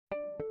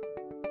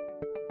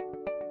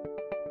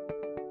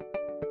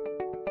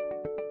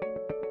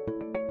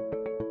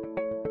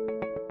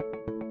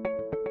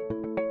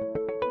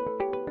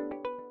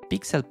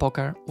Pixel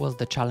Poker was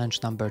the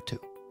challenge number 2.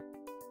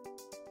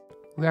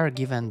 We are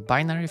given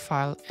binary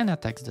file and a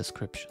text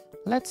description.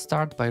 Let's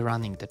start by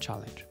running the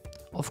challenge.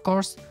 Of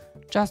course,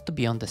 just to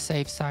be on the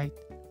safe side,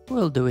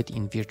 we'll do it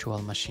in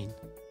virtual machine.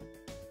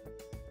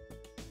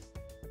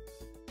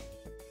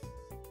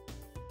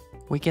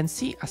 We can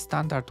see a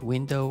standard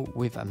window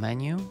with a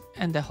menu,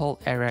 and the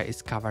whole area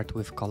is covered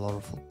with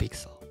colorful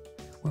pixels.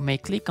 We may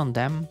click on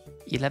them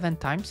 11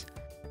 times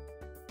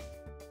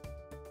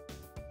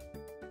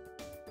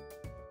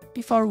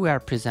before we are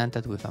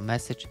presented with a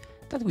message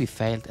that we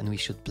failed and we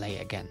should play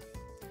again.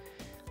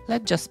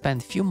 Let's just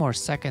spend few more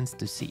seconds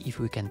to see if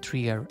we can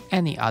trigger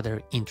any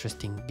other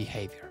interesting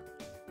behavior.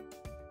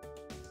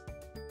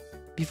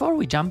 Before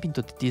we jump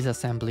into the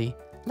disassembly,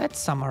 let's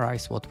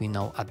summarize what we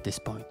know at this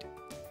point.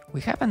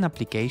 We have an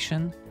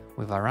application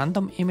with a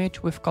random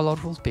image with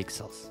colorful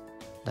pixels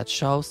that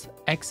shows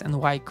X and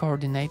Y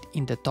coordinate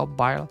in the top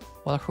bar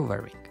while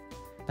hovering,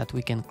 that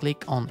we can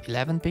click on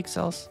 11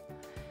 pixels,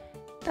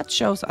 that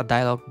shows a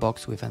dialog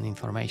box with an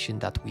information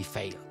that we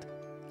failed.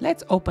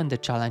 Let's open the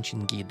challenge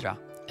in Ghidra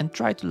and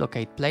try to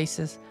locate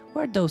places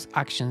where those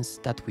actions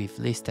that we've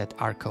listed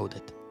are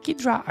coded.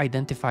 Ghidra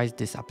identifies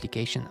this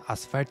application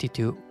as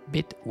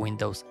 32-bit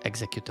Windows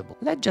executable.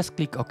 Let's just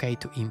click OK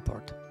to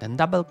import, then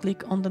double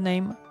click on the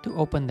name to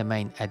open the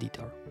main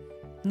editor.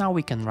 Now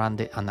we can run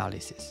the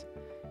analysis.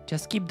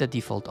 Just keep the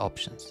default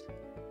options.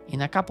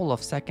 In a couple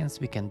of seconds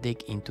we can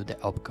dig into the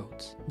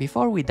opcodes.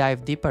 Before we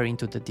dive deeper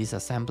into the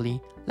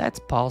disassembly, let's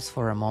pause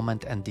for a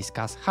moment and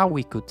discuss how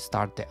we could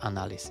start the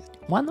analysis.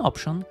 One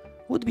option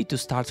would be to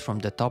start from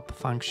the top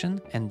function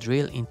and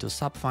drill into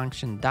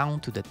sub-function down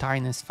to the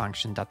tiniest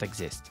function that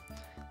exists.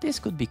 This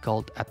could be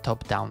called a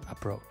top-down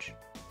approach.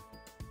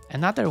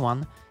 Another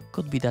one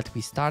could be that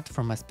we start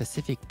from a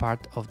specific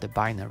part of the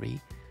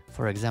binary,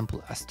 for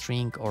example a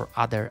string or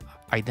other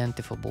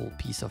identifiable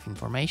piece of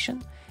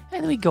information,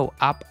 and we go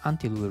up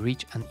until we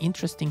reach an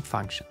interesting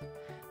function.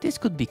 This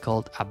could be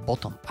called a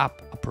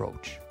bottom-up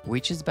approach.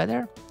 Which is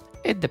better?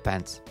 It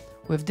depends.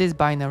 With this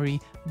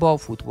binary,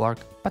 both would work,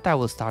 but I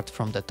will start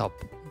from the top.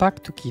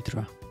 Back to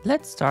Ghidra.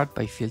 Let's start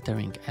by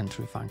filtering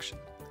entry function.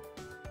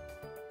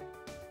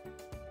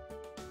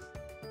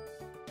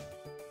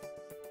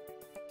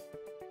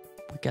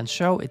 We can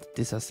show its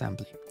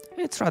disassembly.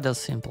 It's rather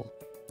simple.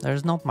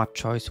 There's not much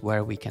choice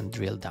where we can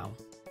drill down.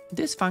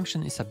 This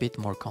function is a bit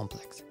more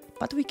complex,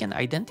 but we can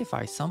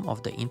identify some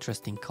of the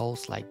interesting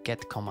calls like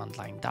get command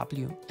line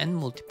W and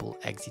multiple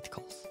exit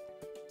calls.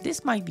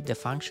 This might be the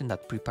function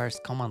that prepares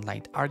command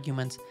line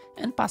arguments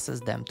and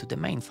passes them to the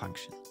main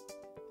function.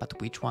 But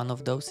which one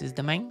of those is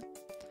the main?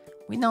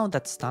 We know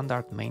that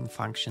standard main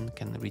function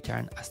can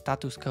return a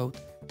status code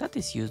that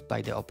is used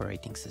by the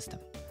operating system.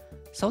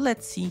 So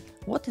let's see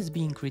what is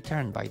being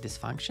returned by this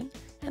function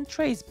and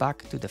trace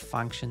back to the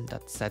function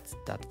that sets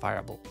that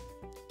variable.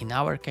 In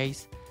our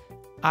case,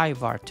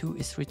 ivar2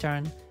 is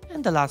returned,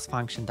 and the last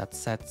function that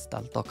sets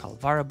that local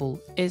variable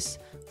is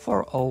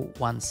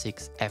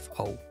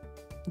 4016fo.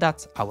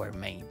 That's our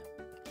main.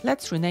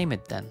 Let's rename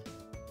it then.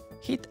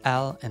 Hit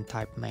L and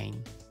type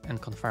main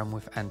and confirm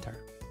with enter.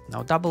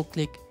 Now double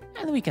click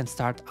and we can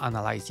start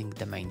analyzing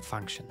the main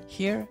function.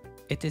 Here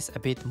it is a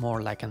bit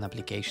more like an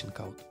application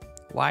code.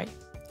 Why?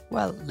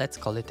 Well, let's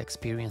call it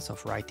experience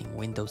of writing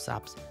Windows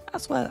apps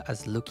as well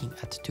as looking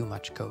at too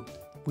much code.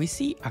 We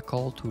see a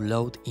call to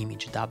load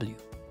image W.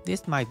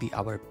 This might be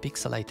our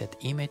pixelated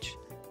image,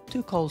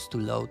 two calls to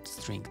load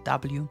string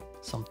W,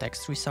 some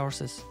text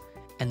resources,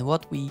 and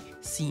what we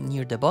see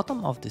near the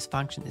bottom of this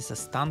function is a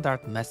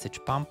standard message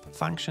pump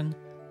function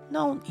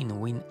known in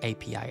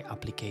WinAPI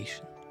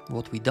application.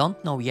 What we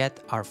don't know yet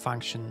are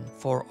function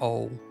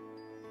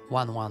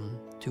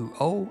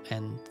 401120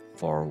 and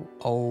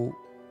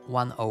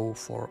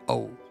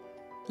 401040.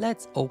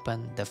 Let's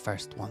open the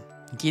first one.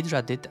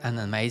 Ghidra did an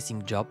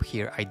amazing job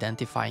here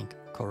identifying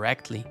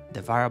correctly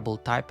the variable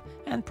type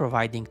and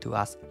providing to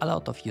us a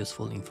lot of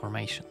useful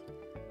information.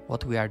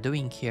 What we are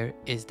doing here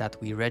is that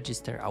we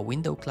register a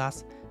window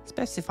class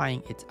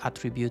specifying its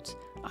attributes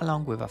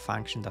along with a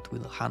function that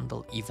will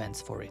handle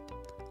events for it.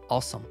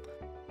 Awesome!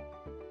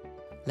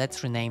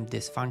 Let's rename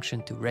this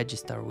function to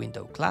register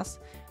window class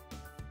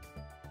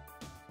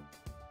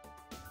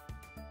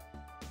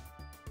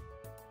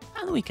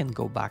and we can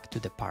go back to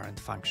the parent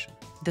function.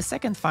 The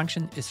second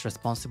function is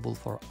responsible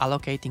for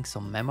allocating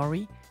some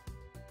memory,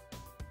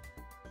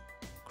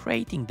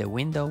 creating the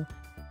window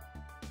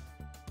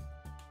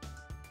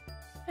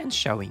and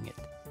showing it.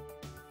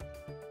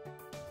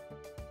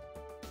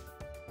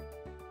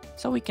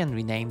 So we can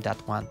rename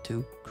that one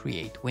to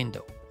create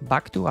window.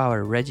 Back to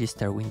our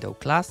register window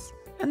class,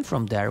 and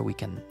from there we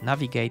can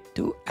navigate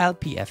to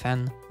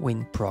lpfn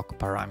winproc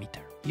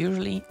parameter.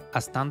 Usually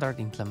a standard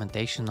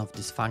implementation of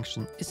this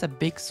function is a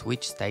big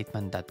switch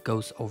statement that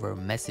goes over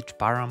message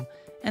param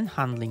and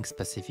handling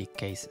specific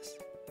cases.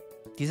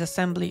 This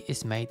assembly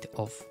is made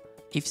of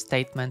if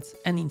statements,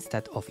 and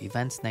instead of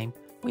events name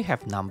we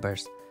have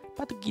numbers,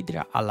 but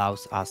Ghidra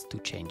allows us to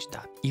change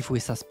that. If we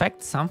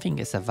suspect something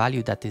is a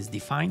value that is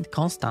defined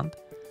constant,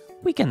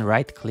 we can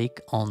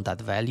right-click on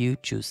that value,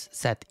 choose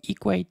Set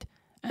Equate,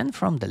 and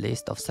from the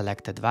list of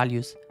selected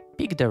values,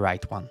 pick the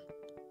right one.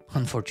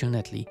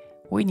 Unfortunately,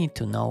 we need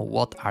to know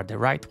what are the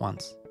right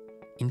ones.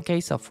 In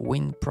case of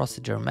win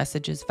procedure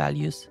messages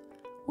values,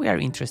 we are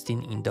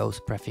interested in those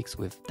prefixed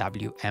with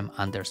WM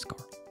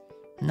underscore.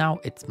 Now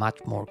it's much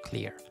more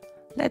clear.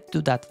 Let's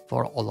do that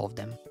for all of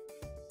them.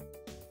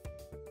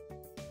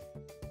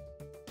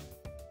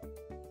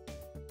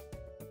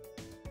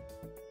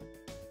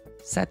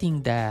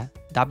 Setting the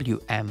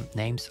WM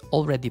names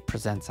already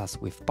presents us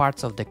with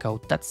parts of the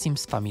code that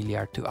seems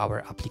familiar to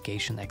our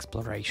application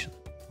exploration.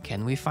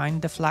 Can we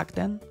find the flag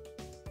then?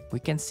 We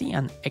can see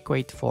an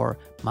equate for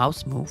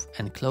mouse move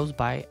and close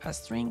by a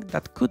string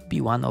that could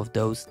be one of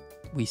those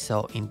we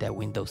saw in the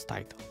Windows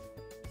title.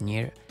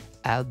 Near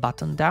L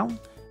button down,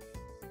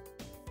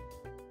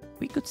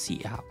 we could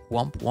see a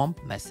womp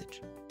womp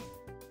message.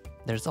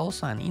 There's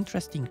also an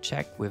interesting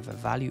check with a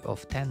value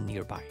of 10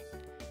 nearby.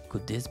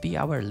 Could this be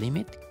our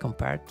limit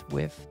compared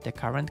with the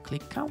current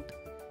click count?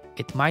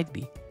 It might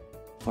be.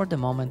 For the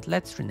moment,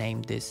 let's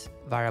rename this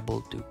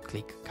variable to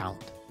click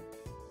count.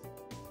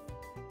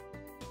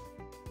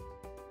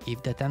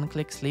 If the 10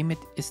 clicks limit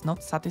is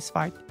not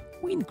satisfied,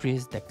 we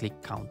increase the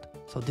click count.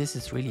 So this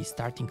is really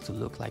starting to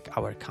look like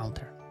our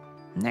counter.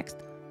 Next,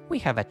 we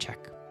have a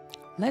check.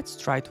 Let's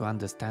try to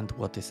understand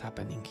what is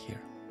happening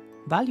here.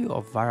 Value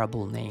of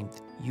variable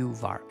named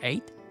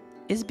uvar8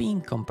 is being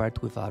compared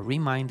with a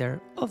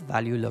reminder of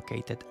value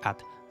located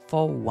at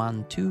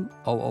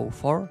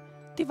 412004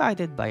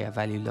 divided by a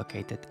value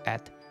located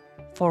at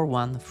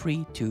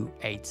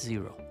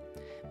 413280.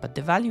 But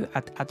the value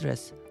at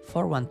address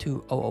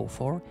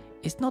 412004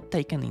 is not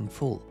taken in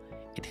full.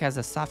 It has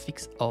a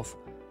suffix of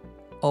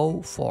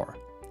 04.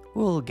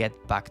 We will get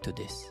back to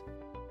this.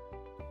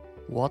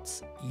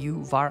 What's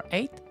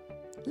uvar8?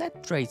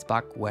 Let's trace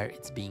back where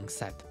it's being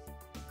set.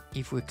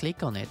 If we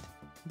click on it,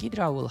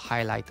 Ghidra will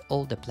highlight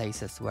all the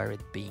places where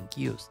it's being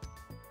used.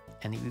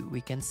 And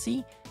we can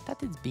see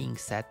that it's being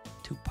set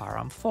to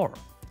param4,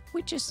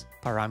 which is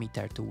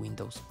parameter to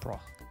Windows Pro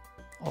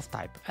of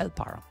type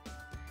lparam.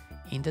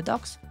 In the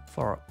docs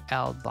for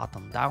L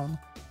button down,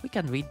 we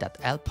can read that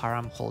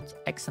lparam holds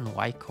x and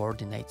y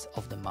coordinates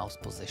of the mouse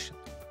position.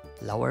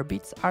 Lower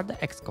bits are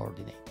the x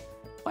coordinate,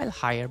 while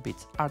higher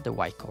bits are the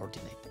y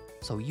coordinate.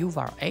 So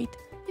uvar8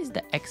 is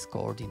the x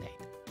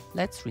coordinate.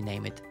 Let's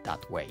rename it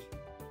that way.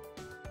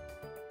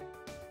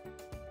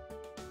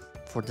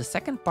 For the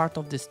second part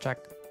of this track,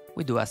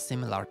 we do a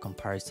similar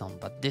comparison,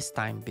 but this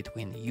time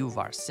between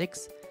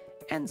uvar6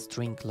 and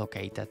string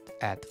located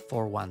at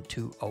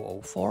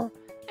 412004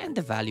 and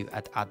the value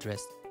at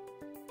address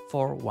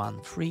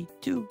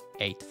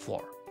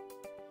 413284.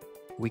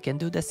 We can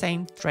do the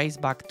same, trace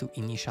back to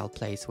initial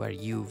place where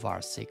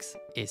uvar6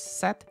 is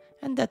set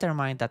and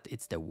determine that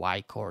it's the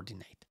y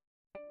coordinate.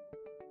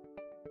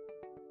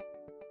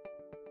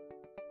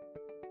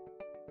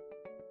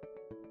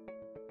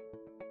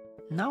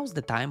 Now's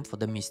the time for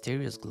the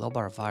mysterious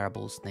global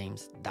variables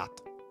names .dat.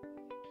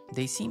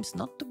 They seems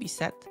not to be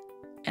set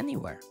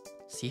anywhere.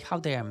 See how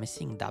they are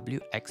missing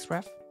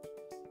wxref?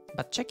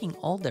 But checking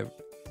all the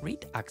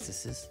read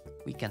accesses,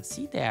 we can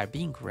see they are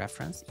being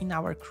referenced in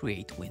our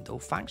create window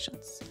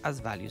functions as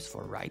values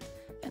for right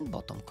and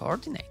bottom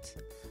coordinates.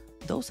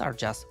 Those are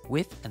just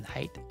width and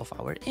height of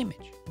our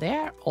image. They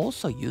are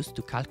also used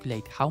to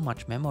calculate how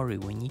much memory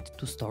we need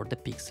to store the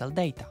pixel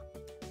data.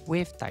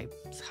 Width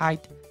times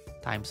height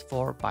times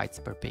 4 bytes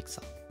per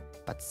pixel.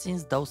 But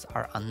since those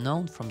are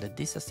unknown from the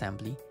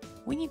disassembly,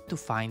 we need to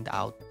find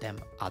out them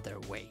other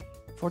way.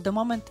 For the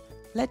moment,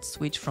 let's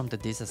switch from the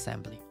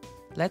disassembly.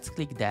 Let's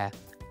click the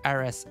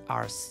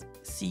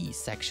RSRC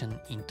section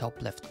in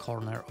top left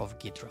corner of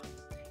Ghidra.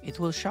 It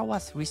will show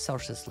us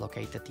resources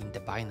located in the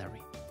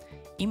binary.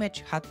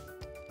 Image had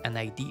an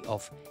ID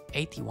of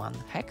 81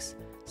 hex,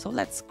 so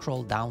let's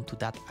scroll down to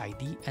that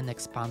ID and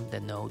expand the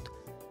node.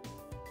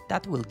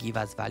 That will give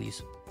us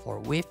values for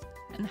width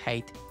and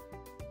height.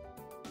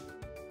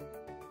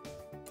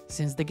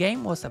 Since the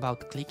game was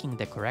about clicking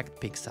the correct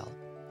pixel,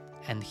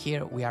 and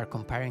here we are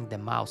comparing the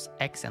mouse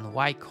x and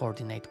y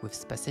coordinate with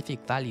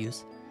specific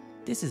values,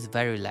 this is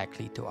very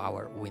likely to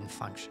our win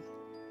function.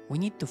 We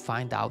need to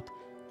find out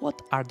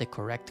what are the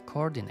correct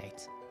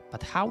coordinates,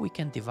 but how we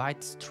can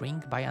divide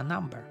string by a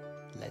number.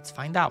 Let's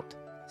find out.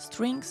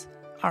 Strings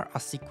are a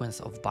sequence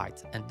of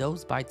bytes, and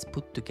those bytes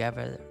put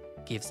together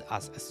gives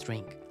us a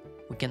string.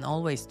 We can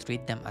always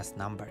treat them as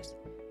numbers.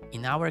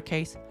 In our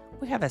case,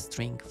 we have a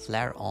string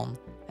flare on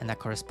and the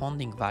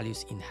corresponding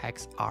values in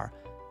hex are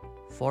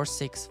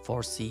 46,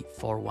 4C,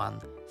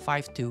 41,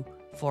 52,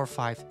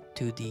 45,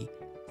 2D,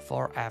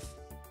 4F,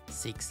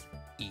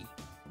 6E.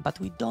 But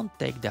we don't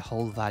take the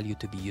whole value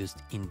to be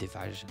used in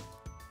division.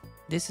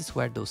 This is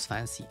where those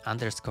fancy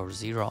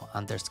 _0,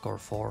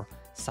 _4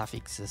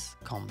 suffixes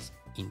comes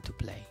into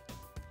play.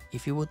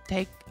 If you would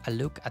take a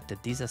look at the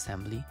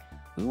disassembly,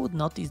 we would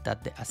notice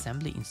that the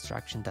assembly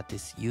instruction that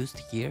is used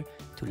here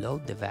to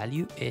load the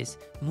value is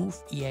move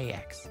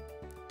EAX.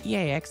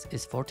 EAX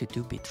is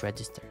 42-bit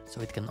register, so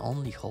it can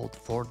only hold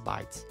 4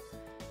 bytes.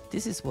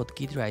 This is what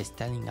Ghidra is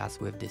telling us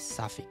with this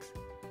suffix.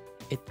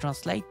 It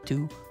translates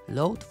to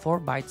load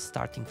 4 bytes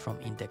starting from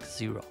index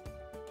 0.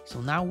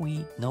 So now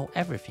we know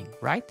everything,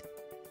 right?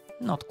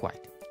 Not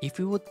quite. If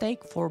we would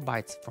take 4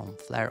 bytes from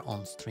Flare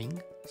on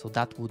string, so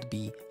that would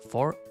be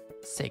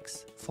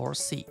 46,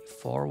 4C,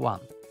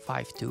 41,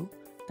 52,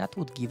 that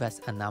would give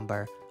us a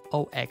number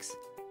OX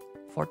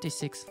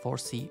 46,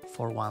 4C,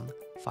 41,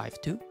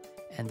 52,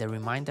 and the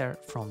remainder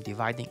from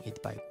dividing it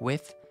by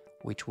width,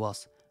 which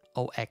was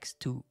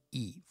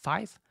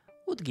OX2E5,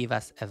 would give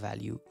us a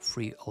value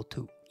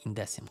 302 in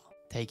decimal.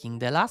 Taking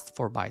the last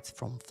 4 bytes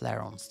from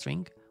Flare on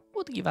string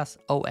would give us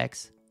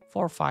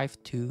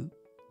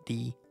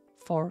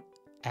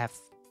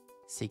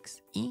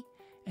OX452D4F6E,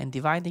 and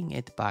dividing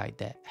it by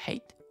the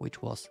height, which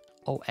was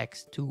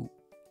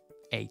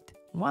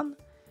OX281,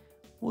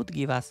 would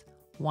give us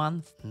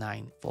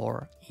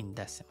 194 in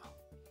decimal.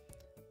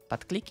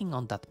 But clicking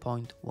on that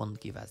point won't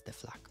give us the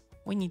flag.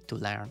 We need to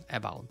learn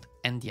about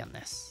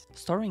endianness.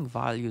 Storing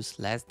values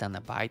less than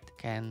a byte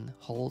can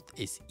hold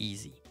is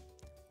easy.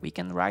 We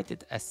can write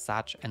it as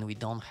such and we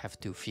don't have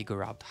to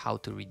figure out how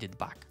to read it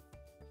back.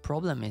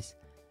 Problem is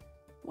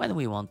when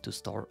we want to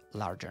store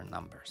larger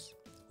numbers.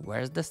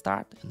 Where's the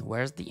start and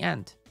where's the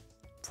end?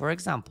 For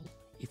example,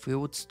 if we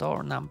would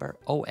store number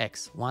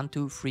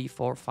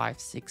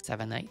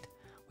OX12345678,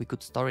 we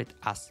could store it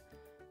as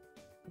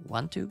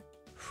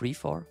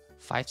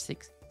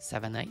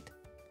 12345678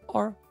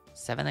 or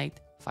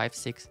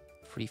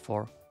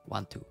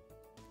 78563412.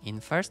 In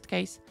first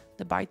case,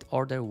 the byte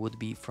order would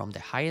be from the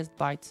highest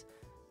bytes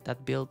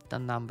that build the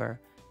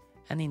number,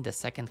 and in the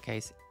second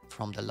case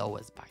from the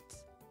lowest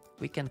bytes.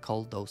 We can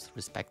call those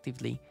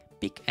respectively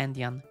big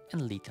endian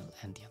and little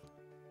endian.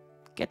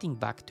 Getting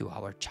back to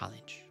our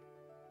challenge.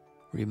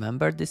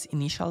 Remember this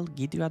initial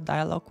Ghidra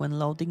dialog when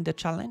loading the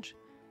challenge?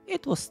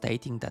 It was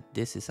stating that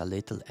this is a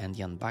little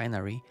endian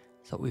binary,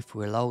 so if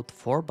we load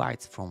 4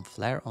 bytes from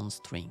Flare on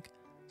string,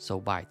 so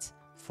bytes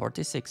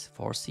 46,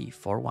 4C,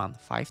 41,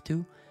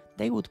 52,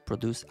 they would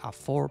produce a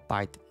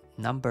 4-byte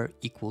number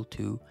equal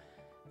to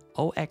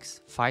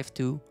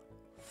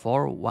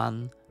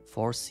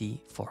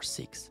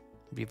OX52414C46,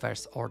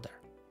 reverse order.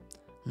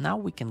 Now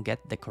we can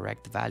get the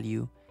correct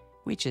value,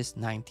 which is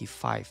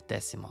 95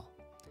 decimal.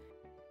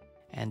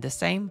 And the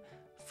same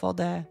for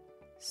the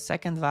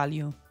second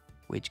value,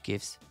 which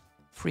gives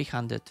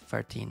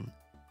 313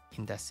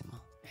 in decimal.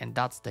 And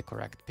that's the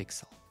correct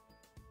pixel.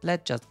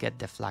 Let's just get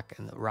the flag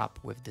and wrap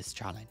with this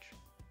challenge.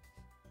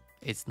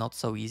 It's not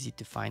so easy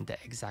to find the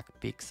exact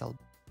pixel,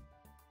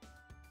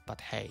 but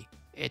hey,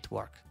 it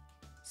worked.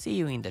 See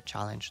you in the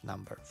challenge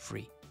number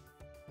 3.